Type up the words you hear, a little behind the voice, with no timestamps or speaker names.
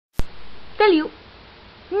tell you.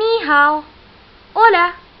 Ni hao, hola.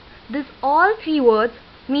 This all three words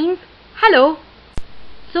means hello.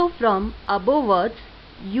 So from above words,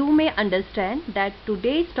 you may understand that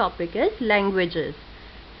today's topic is languages.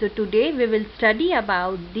 So today we will study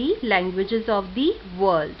about the languages of the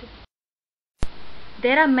world.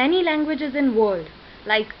 There are many languages in world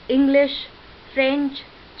like English, French,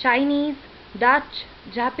 Chinese, Dutch,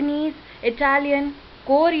 Japanese, Italian,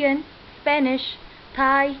 Korean, Spanish,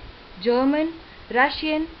 Thai, German,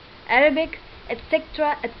 Russian, Arabic,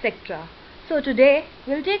 etc. etc. So today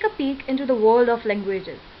we'll take a peek into the world of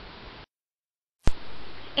languages.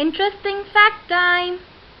 Interesting fact time!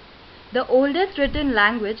 The oldest written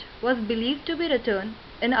language was believed to be written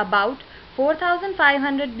in about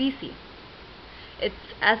 4500 BC.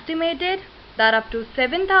 It's estimated that up to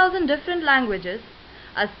 7,000 different languages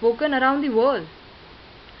are spoken around the world.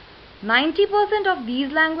 90% of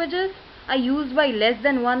these languages are used by less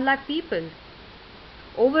than 1 lakh people.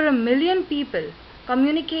 Over 1 million people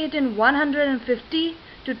communicate in 150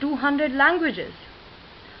 to 200 languages.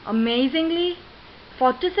 Amazingly,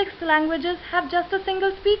 46 languages have just a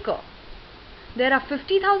single speaker. There are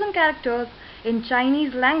 50,000 characters in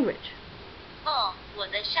Chinese language.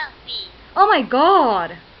 Oh my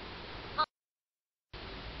god!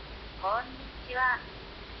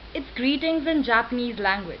 It's greetings in Japanese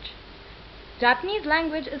language. Japanese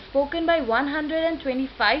language is spoken by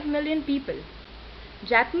 125 million people.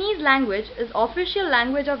 Japanese language is official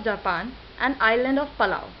language of Japan and island of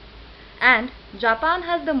Palau. And Japan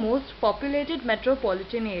has the most populated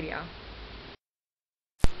metropolitan area.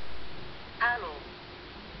 Hello.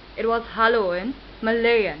 It was hello in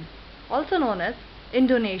Malayan, also known as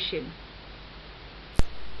Indonesian.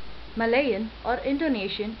 Malayan or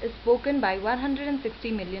Indonesian is spoken by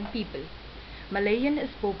 160 million people. Malayan is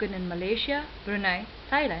spoken in Malaysia, Brunei,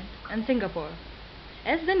 Thailand and Singapore.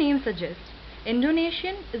 As the name suggests,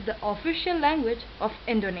 Indonesian is the official language of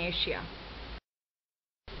Indonesia.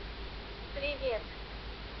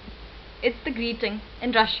 It's the greeting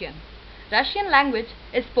in Russian. Russian language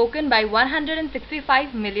is spoken by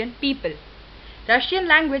 165 million people. Russian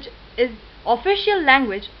language is official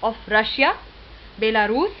language of Russia,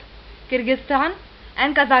 Belarus, Kyrgyzstan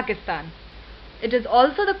and Kazakhstan. It is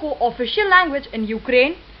also the co-official language in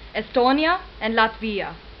Ukraine, Estonia and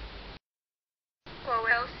Latvia.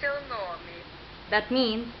 That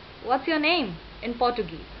means, what's your name in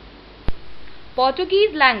Portuguese?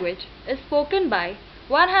 Portuguese language is spoken by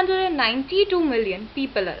 192 million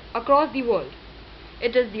people across the world.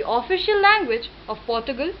 It is the official language of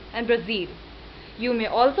Portugal and Brazil. You may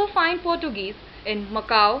also find Portuguese in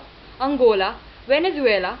Macau, Angola,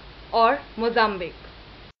 Venezuela or Mozambique.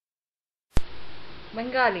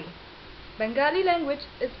 Bengali. Bengali language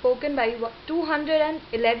is spoken by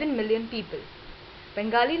 211 million people.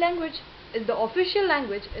 Bengali language is the official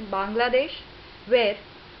language in Bangladesh, where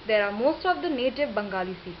there are most of the native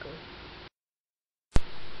Bengali speakers.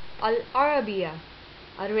 Al-Arabiya,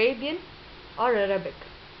 Arabian or Arabic.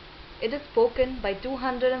 It is spoken by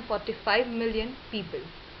 245 million people.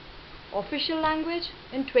 Official language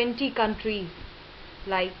in 20 countries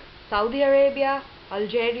like Saudi Arabia,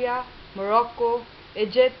 Algeria, Morocco,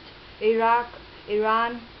 Egypt, Iraq,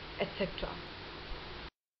 Iran, etc.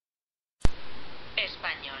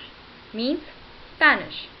 Español means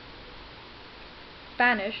Spanish.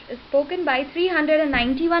 Spanish is spoken by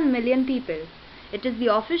 391 million people. It is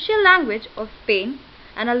the official language of Spain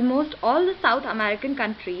and almost all the South American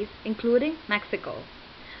countries including Mexico.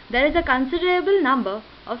 There is a considerable number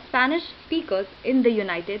of Spanish speakers in the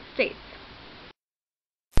United States.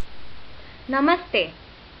 Namaste.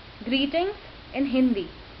 Greetings in Hindi.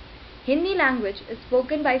 Hindi language is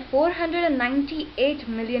spoken by 498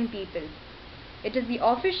 million people. It is the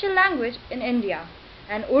official language in India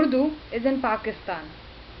and Urdu is in Pakistan.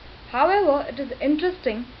 However, it is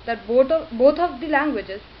interesting that both of the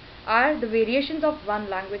languages are the variations of one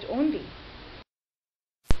language only.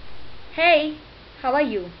 Hey, how are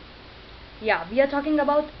you? Yeah, we are talking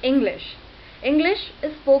about English. English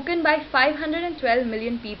is spoken by 512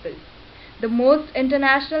 million people, the most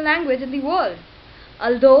international language in the world,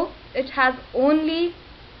 although it has only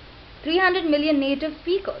 300 million native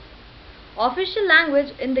speakers. Official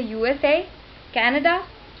language in the USA, Canada,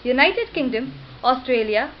 United Kingdom,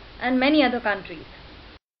 Australia and many other countries.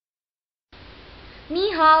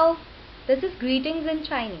 Ni hao. This is greetings in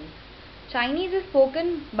Chinese. Chinese is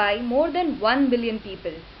spoken by more than 1 billion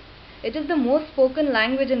people. It is the most spoken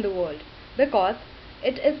language in the world because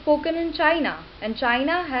it is spoken in China and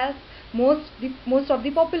China has most of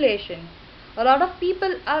the population. A lot of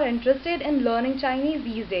people are interested in learning Chinese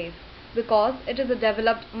these days because it is a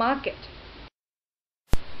developed market.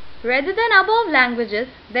 Rather than above languages,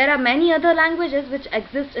 there are many other languages which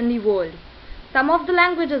exist in the world. Some of the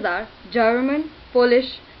languages are German,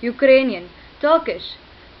 Polish, Ukrainian, Turkish,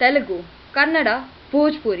 Telugu, Kannada,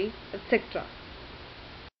 Bhojpuri, etc.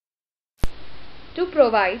 To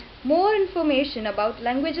provide more information about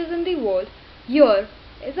languages in the world, here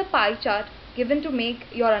is a pie chart given to make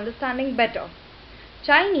your understanding better.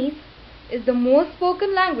 Chinese is the most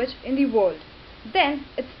spoken language in the world. Then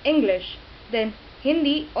it's English, then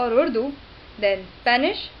Hindi or Urdu, then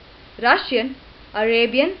Spanish, Russian,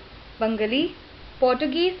 Arabian, Bengali,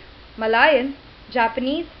 Portuguese, Malayan,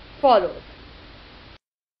 Japanese follows.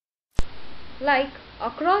 Like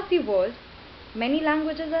across the world, many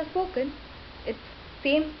languages are spoken. It's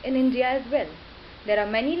same in India as well. There are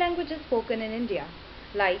many languages spoken in India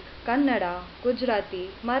like Kannada, Gujarati,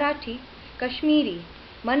 Marathi, Kashmiri,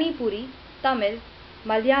 Manipuri, Tamil,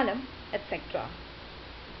 Malayalam, etc.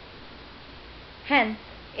 Hence,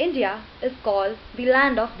 India is called the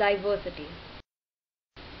land of diversity.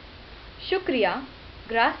 Shukriya,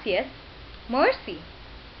 gracias, mercy.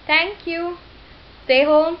 Thank you. Stay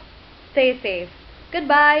home, stay safe.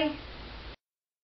 Goodbye.